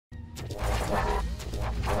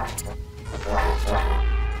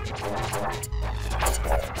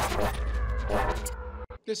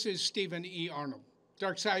This is Stephen E. Arnold.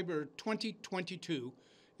 DarkCyber 2022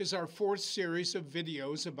 is our fourth series of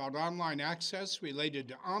videos about online access related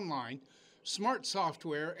to online, smart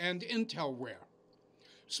software, and intelware.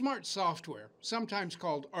 Smart software, sometimes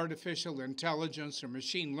called artificial intelligence or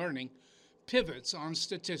machine learning, pivots on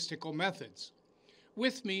statistical methods.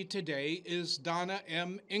 With me today is Donna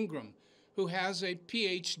M. Ingram, who has a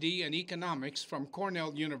PhD in economics from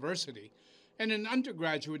Cornell University and an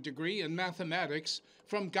undergraduate degree in mathematics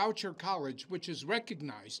from Goucher College, which is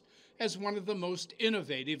recognized as one of the most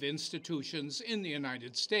innovative institutions in the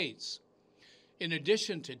United States. In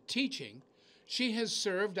addition to teaching, she has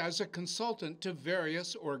served as a consultant to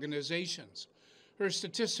various organizations. Her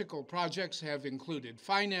statistical projects have included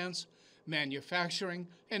finance, manufacturing,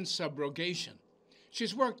 and subrogation.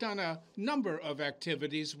 She's worked on a number of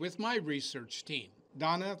activities with my research team.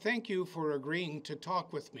 Donna, thank you for agreeing to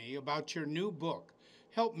talk with me about your new book,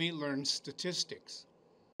 Help Me Learn Statistics.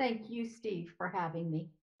 Thank you, Steve, for having me.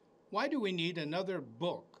 Why do we need another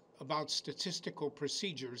book about statistical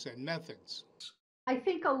procedures and methods? I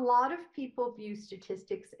think a lot of people view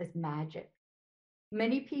statistics as magic.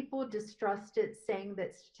 Many people distrust it, saying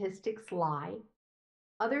that statistics lie.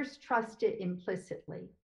 Others trust it implicitly.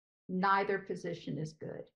 Neither position is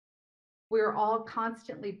good. We're all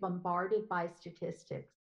constantly bombarded by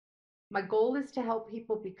statistics. My goal is to help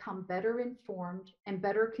people become better informed and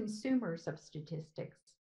better consumers of statistics.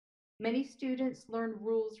 Many students learn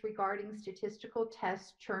rules regarding statistical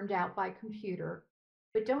tests churned out by computer,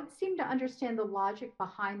 but don't seem to understand the logic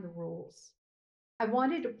behind the rules. I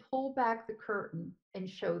wanted to pull back the curtain and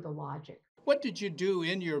show the logic. What did you do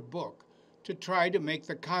in your book to try to make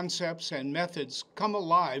the concepts and methods come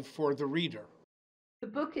alive for the reader? The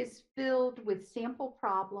book is filled with sample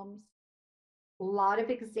problems, a lot of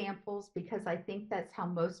examples because I think that's how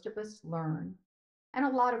most of us learn, and a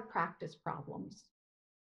lot of practice problems.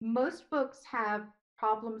 Most books have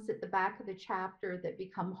problems at the back of the chapter that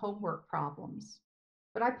become homework problems,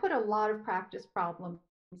 but I put a lot of practice problems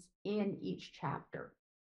in each chapter.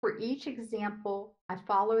 For each example, I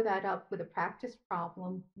follow that up with a practice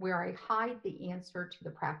problem where I hide the answer to the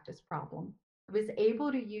practice problem. I was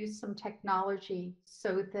able to use some technology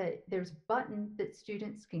so that there's a button that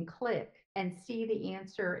students can click and see the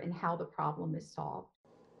answer and how the problem is solved.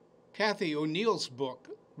 Kathy O'Neill's book,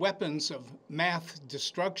 Weapons of Math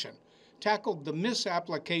Destruction, tackled the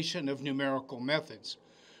misapplication of numerical methods.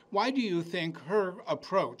 Why do you think her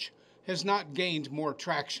approach has not gained more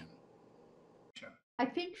traction? I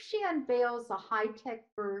think she unveils a high-tech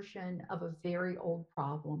version of a very old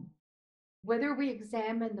problem. Whether we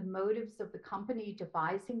examine the motives of the company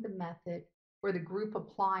devising the method or the group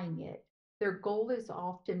applying it, their goal is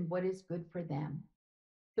often what is good for them.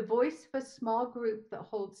 The voice of a small group that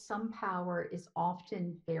holds some power is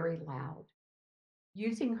often very loud.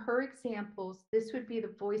 Using her examples, this would be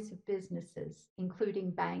the voice of businesses, including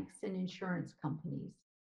banks and insurance companies.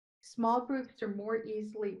 Small groups are more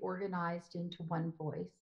easily organized into one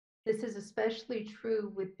voice. This is especially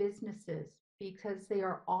true with businesses because they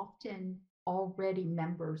are often already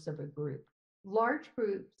members of a group. Large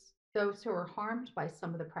groups, those who are harmed by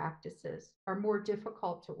some of the practices, are more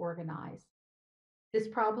difficult to organize. This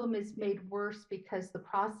problem is made worse because the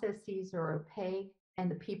processes are opaque and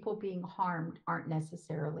the people being harmed aren't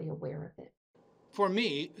necessarily aware of it. For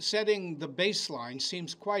me, setting the baseline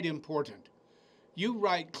seems quite important. You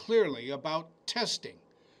write clearly about testing.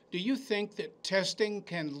 Do you think that testing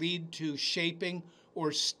can lead to shaping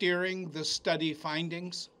or steering the study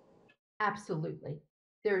findings? Absolutely.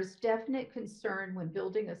 There's definite concern when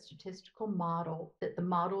building a statistical model that the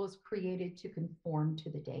model is created to conform to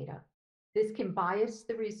the data. This can bias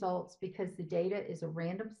the results because the data is a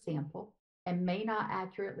random sample and may not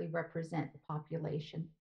accurately represent the population,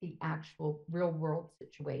 the actual real-world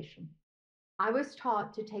situation. I was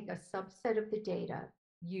taught to take a subset of the data,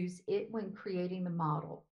 use it when creating the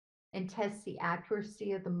model, and test the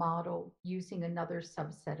accuracy of the model using another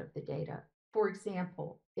subset of the data. For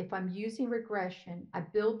example, if I'm using regression, I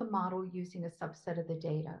build the model using a subset of the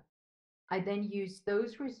data. I then use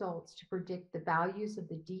those results to predict the values of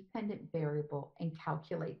the dependent variable and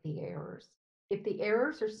calculate the errors. If the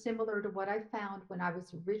errors are similar to what I found when I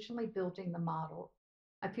was originally building the model,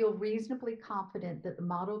 I feel reasonably confident that the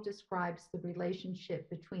model describes the relationship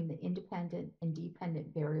between the independent and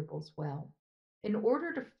dependent variables well. In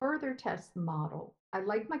order to further test the model, I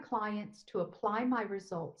like my clients to apply my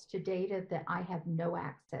results to data that I have no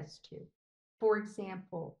access to. For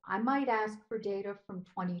example, I might ask for data from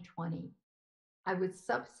 2020. I would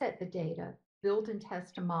subset the data, build and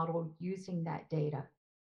test a model using that data.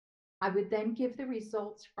 I would then give the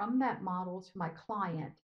results from that model to my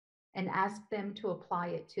client and ask them to apply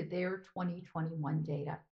it to their 2021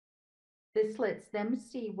 data. This lets them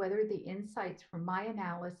see whether the insights from my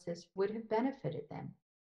analysis would have benefited them.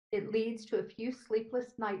 It leads to a few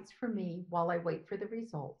sleepless nights for me while I wait for the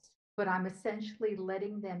results, but I'm essentially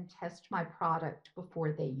letting them test my product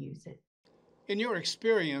before they use it. In your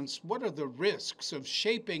experience, what are the risks of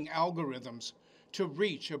shaping algorithms to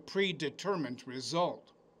reach a predetermined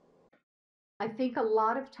result? I think a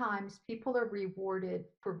lot of times people are rewarded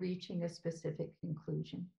for reaching a specific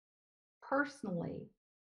conclusion. Personally,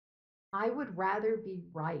 I would rather be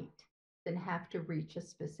right than have to reach a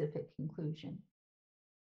specific conclusion.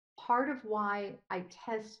 Part of why I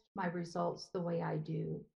test my results the way I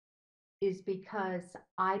do is because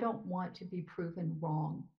I don't want to be proven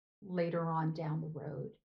wrong later on down the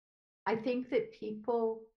road. I think that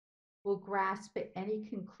people will grasp at any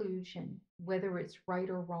conclusion, whether it's right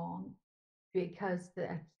or wrong, because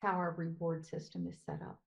that's how our reward system is set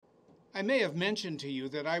up. I may have mentioned to you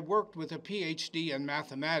that I worked with a PhD in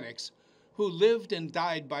mathematics who lived and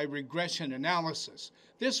died by regression analysis.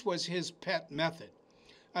 This was his pet method.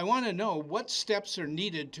 I want to know what steps are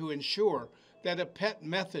needed to ensure that a pet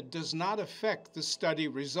method does not affect the study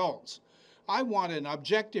results. I want an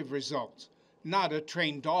objective result, not a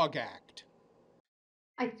trained dog act.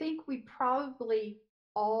 I think we probably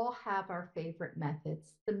all have our favorite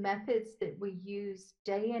methods, the methods that we use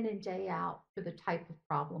day in and day out for the type of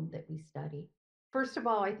problem that we study. First of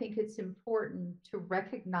all, I think it's important to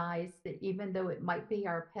recognize that even though it might be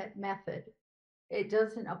our pet method, it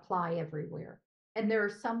doesn't apply everywhere. And there are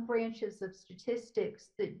some branches of statistics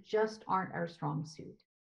that just aren't our strong suit.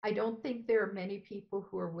 I don't think there are many people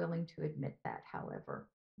who are willing to admit that, however.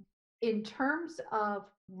 In terms of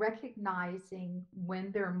recognizing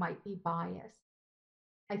when there might be bias,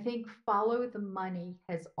 I think follow the money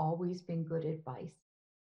has always been good advice.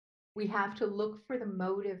 We have to look for the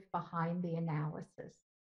motive behind the analysis.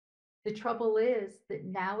 The trouble is that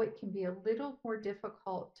now it can be a little more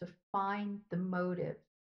difficult to find the motive.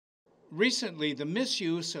 Recently, the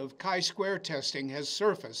misuse of chi-square testing has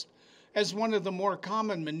surfaced as one of the more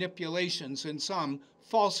common manipulations in some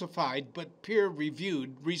falsified but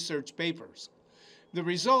peer-reviewed research papers. The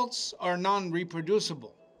results are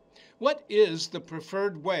non-reproducible. What is the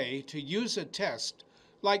preferred way to use a test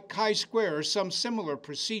like chi-square or some similar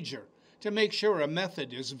procedure to make sure a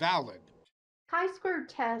method is valid? Chi-square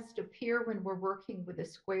tests appear when we're working with a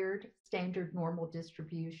squared standard normal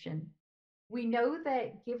distribution. We know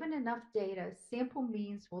that given enough data, sample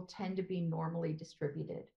means will tend to be normally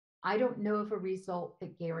distributed. I don't know of a result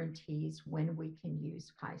that guarantees when we can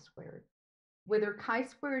use chi-squared. Whether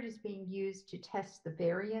chi-squared is being used to test the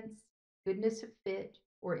variance, goodness of fit,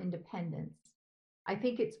 or independence, I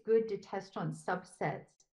think it's good to test on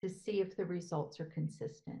subsets to see if the results are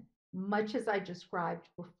consistent. Much as I described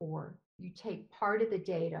before, you take part of the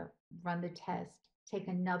data, run the test, take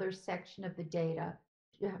another section of the data,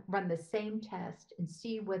 run the same test, and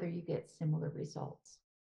see whether you get similar results.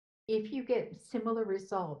 If you get similar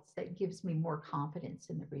results, that gives me more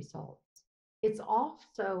confidence in the results. It's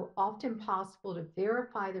also often possible to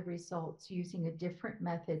verify the results using a different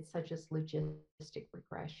method, such as logistic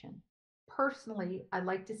regression. Personally, I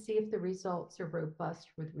like to see if the results are robust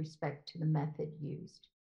with respect to the method used.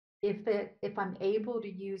 If I'm able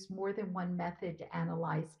to use more than one method to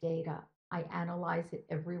analyze data, I analyze it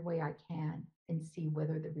every way I can and see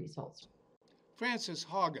whether the results. Frances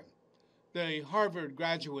Haugen, the Harvard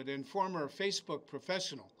graduate and former Facebook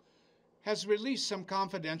professional, has released some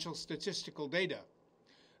confidential statistical data.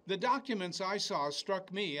 The documents I saw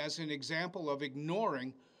struck me as an example of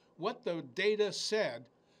ignoring what the data said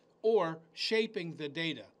or shaping the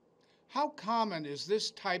data. How common is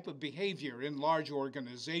this type of behavior in large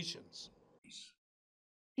organizations?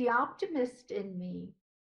 The optimist in me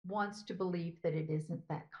wants to believe that it isn't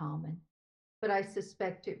that common, but I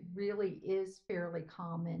suspect it really is fairly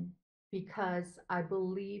common because I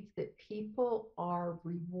believe that people are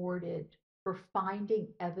rewarded for finding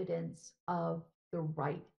evidence of the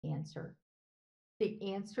right answer,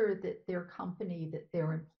 the answer that their company, that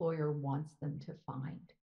their employer wants them to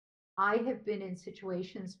find. I have been in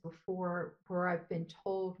situations before where I've been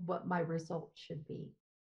told what my results should be.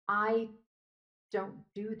 I don't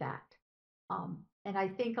do that. And I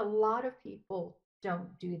think a lot of people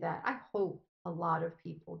don't do that. I hope a lot of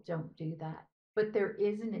people don't do that, but there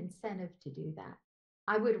is an incentive to do that.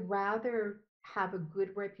 I would rather have a good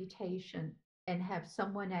reputation and have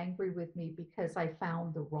someone angry with me because I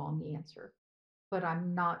found the wrong answer, but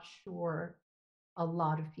I'm not sure a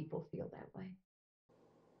lot of people feel that way.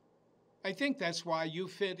 I think that's why you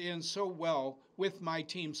fit in so well with my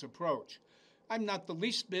team's approach. I'm not the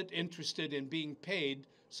least bit interested in being paid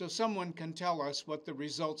so someone can tell us what the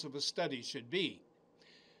results of a study should be.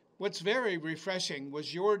 What's very refreshing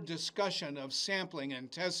was your discussion of sampling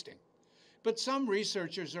and testing. But some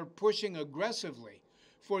researchers are pushing aggressively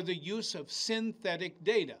for the use of synthetic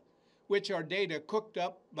data, which are data cooked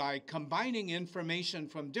up by combining information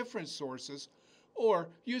from different sources or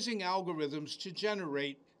using algorithms to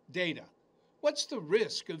generate data. What's the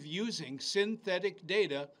risk of using synthetic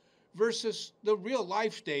data versus the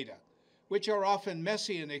real-life data, which are often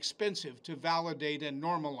messy and expensive to validate and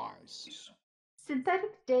normalize?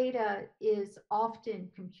 Synthetic data is often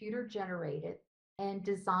computer generated and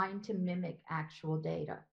designed to mimic actual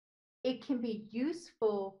data. It can be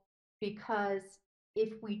useful because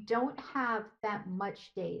if we don't have that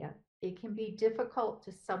much data, it can be difficult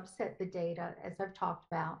to subset the data, as I've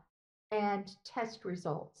talked about, and test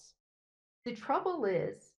results. The trouble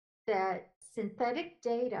is that synthetic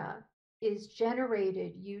data is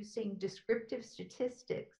generated using descriptive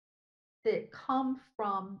statistics that come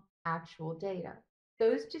from actual data.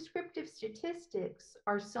 Those descriptive statistics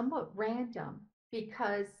are somewhat random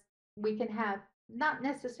because we can have not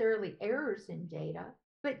necessarily errors in data,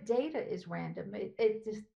 but data is random.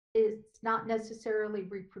 It's not necessarily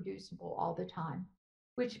reproducible all the time,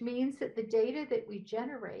 which means that the data that we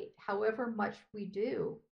generate, however much we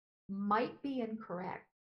do, might be incorrect.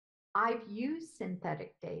 I've used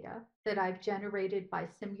synthetic data that I've generated by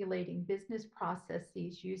simulating business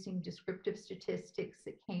processes using descriptive statistics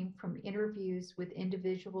that came from interviews with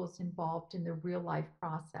individuals involved in the real life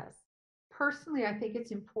process. Personally, I think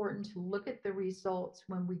it's important to look at the results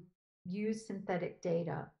when we use synthetic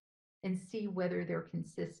data and see whether they're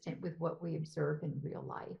consistent with what we observe in real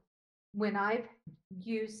life. When I've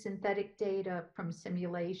used synthetic data from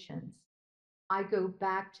simulations, I go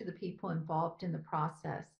back to the people involved in the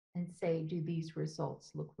process and say, do these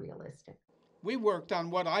results look realistic? We worked on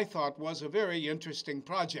what I thought was a very interesting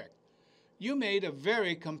project. You made a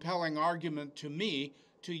very compelling argument to me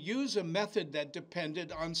to use a method that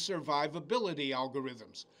depended on survivability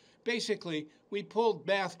algorithms. Basically, we pulled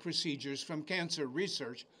math procedures from cancer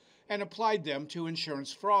research and applied them to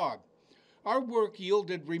insurance fraud. Our work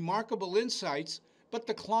yielded remarkable insights, but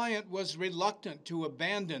the client was reluctant to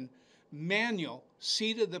abandon manual,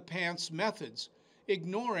 seat-of-the-pants methods,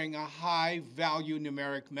 ignoring a high-value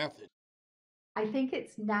numeric method. I think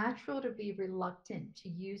it's natural to be reluctant to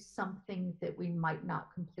use something that we might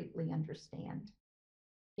not completely understand.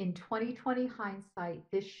 In 2020 hindsight,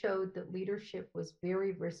 this showed that leadership was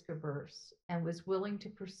very risk averse and was willing to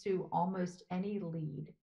pursue almost any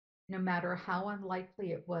lead, no matter how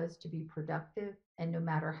unlikely it was to be productive and no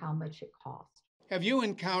matter how much it cost. Have you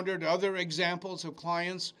encountered other examples of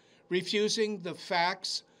clients refusing the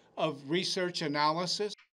facts of research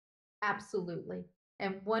analysis? Absolutely.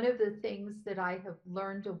 And one of the things that I have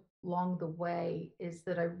learned along the way is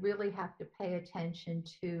that I really have to pay attention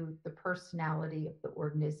to the personality of the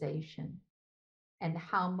organization and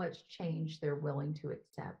how much change they're willing to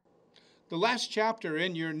accept. The last chapter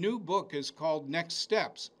in your new book is called Next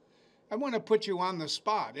Steps. I want to put you on the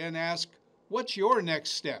spot and ask, what's your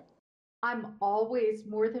next step? I'm always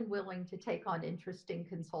more than willing to take on interesting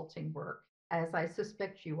consulting work, as I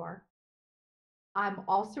suspect you are. I'm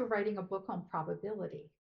also writing a book on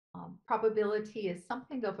probability. Probability is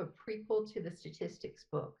something of a prequel to the statistics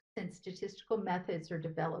book, since statistical methods are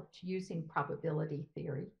developed using probability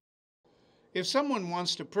theory. If someone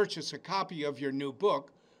wants to purchase a copy of your new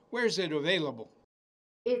book, where's it available?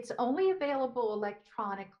 It's only available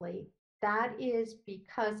electronically. That is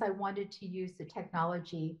because I wanted to use the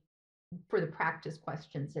technology for the practice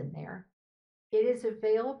questions in there. It is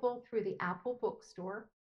available through the Apple bookstore,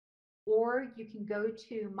 or you can go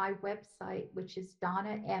to my website, which is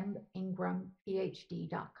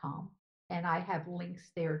DonnaMIngramPhD.com, and I have links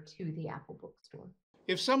there to the Apple bookstore.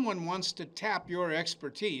 If someone wants to tap your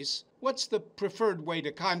expertise, what's the preferred way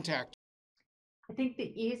to contact you? I think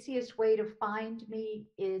the easiest way to find me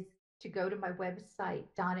is to go to my website,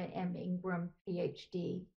 Donna M. Ingram,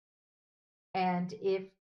 PhD. And if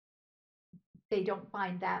they don't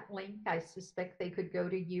find that link, I suspect they could go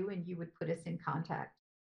to you and you would put us in contact.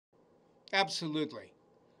 Absolutely.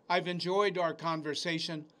 I've enjoyed our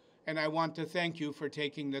conversation, and I want to thank you for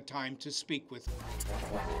taking the time to speak with me.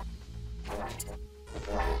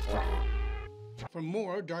 For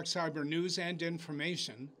more DarkCyber news and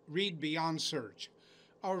information, read Beyond Search,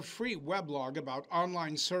 our free weblog about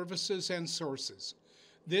online services and sources.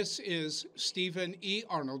 This is Stephen E.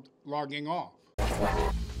 Arnold logging off.